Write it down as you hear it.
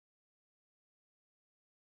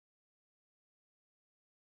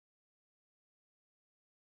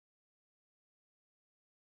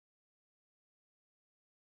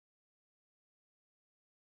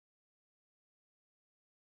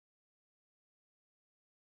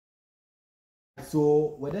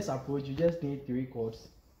so with this approach, you just need 3 chords.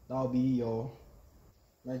 That'll be your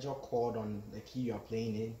major chord on the key you are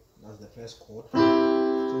playing in. That's the first chord.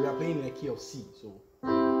 So we are playing in the key of C. So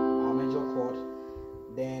our major chord.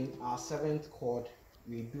 Then our 7th chord,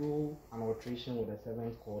 we do an alteration with the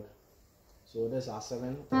 7th chord. So this is our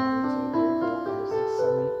 7. 1, 2, 3, 4, 5, 6,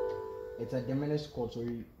 7. It's a diminished chord, so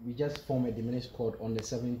we just form a diminished chord on the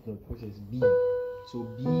 7th note, which is B. So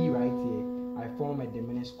B right here, I form a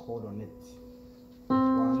diminished chord on it.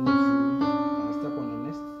 1, 2, I step on the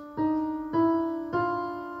next.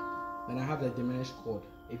 Then I have the diminished chord.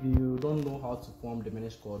 If you don't know how to form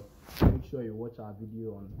diminished chord, make sure you watch our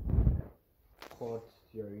video on chord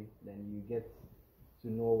theory. Then you get to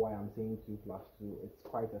know why I'm saying 2 plus 2. It's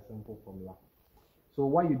quite a simple formula. So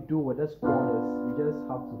what you do with this chord is you just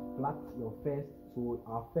have to flat your first. So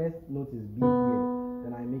our first note is B here.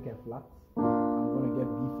 Then I make a flat. I'm gonna get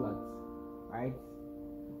B flat, right?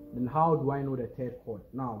 Then how do I know the 3rd chord?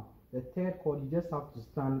 Now the 3rd chord, you just have to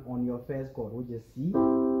stand on your first chord, which is C,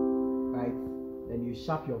 right? Then you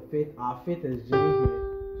sharp your 5th. Our 5th is J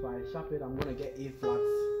here, so I sharp it. I'm gonna get A flat,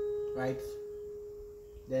 right?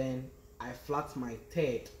 Then I flat my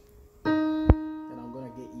 3rd. Then I'm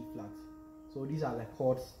gonna get E flat. So these are the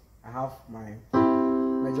chords. I have my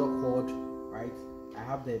major chord, right? I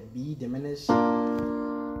have the B diminished.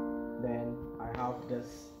 Then I have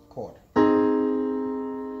this chord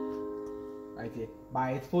right here.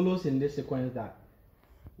 But it follows in this sequence that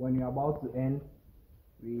when you're about to end,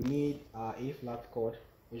 we need our A flat chord,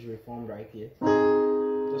 which we formed right here.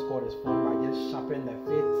 This chord is formed by just sharpen the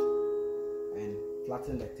 5th and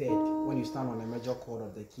flatten the 3rd. When you stand on the major chord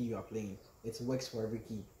of the key you are playing, it works for every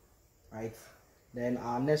key, right? Then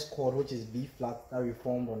our next chord, which is B flat, that we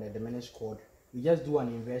formed on the diminished chord, we just do an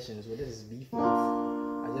inversion. So this is B flat.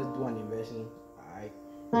 I just do an inversion. I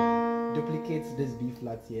duplicate this B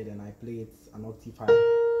flat here, then I play it an octave higher,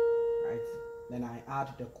 right? Then I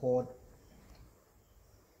add the chord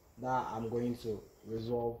that I'm going to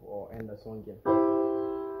resolve or end the song in.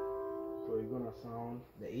 So you're gonna sound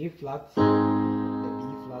the A flat, the B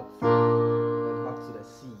flat, then back to the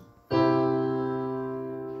C.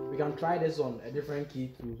 We can try this on a different key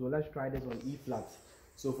too. So let's try this on E flat.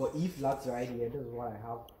 So for E flat right here, this is what I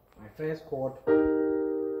have. My first chord,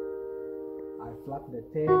 I flat the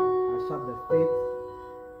 3rd, I sharp the 5th.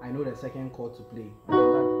 I know the 2nd chord to play. So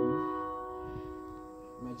that's B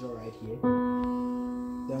major right here.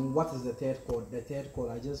 Then what is the 3rd chord? The 3rd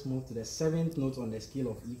chord, I just move to the 7th note on the scale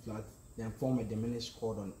of E flat, then form a diminished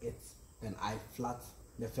chord on it. Then I flat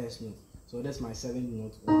the first note. So that's my 7th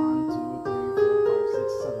note. 1, 2, 3, 4, 5,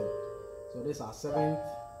 6, 7. So this is our 7th.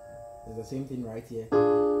 It's the same thing right here.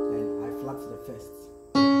 Then I flat the 1st.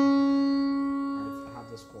 Right, I have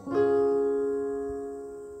this chord.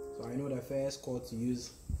 So I know the first chord to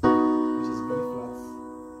use, which is B flat.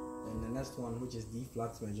 Then the next one, which is D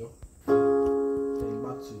flat major. Then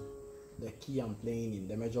back to the key I'm playing in,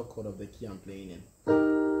 the major chord of the key I'm playing in.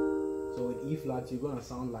 So with E flat, you're gonna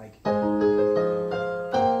sound like.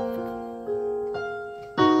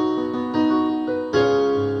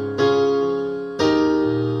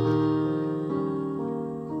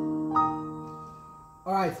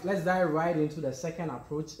 Alright, let's dive right into the second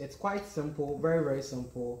approach. It's quite simple, very, very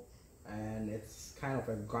simple, and it's kind of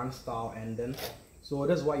a grand style ending. So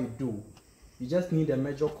that's what you do. You just need the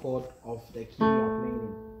major chord of the key you are playing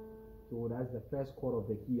in. So that's the first chord of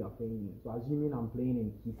the key you are playing in. So assuming I'm playing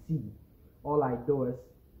in key C, all I do is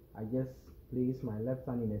I just place my left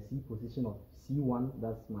hand in the C position of C1.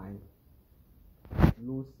 That's my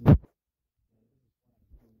low C.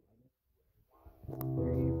 3, 5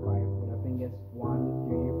 with the fingers 1,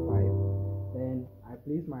 3, 5. Then I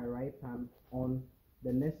place my right hand on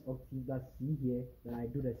the next octave, that's C here. Then I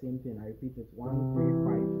do the same thing. I repeat it 1, 3,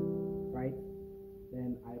 5, right?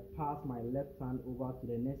 Then I pass my left hand over to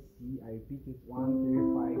the next C. I repeat it 1, 3,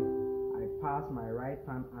 5. I pass my right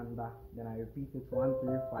hand under. Then I repeat it 1,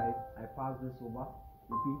 3, 5. I pass this over.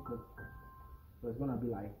 Repeat it. So it's gonna be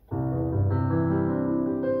like.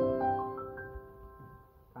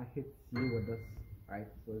 I hit C with this, right?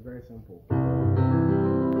 So it's very simple.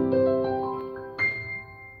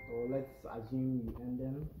 So let's assume you end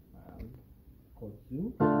in chord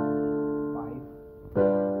 2, 5.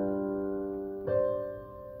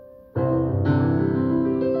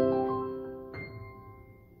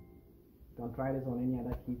 You can try this on any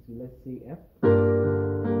other key too. Let's say F.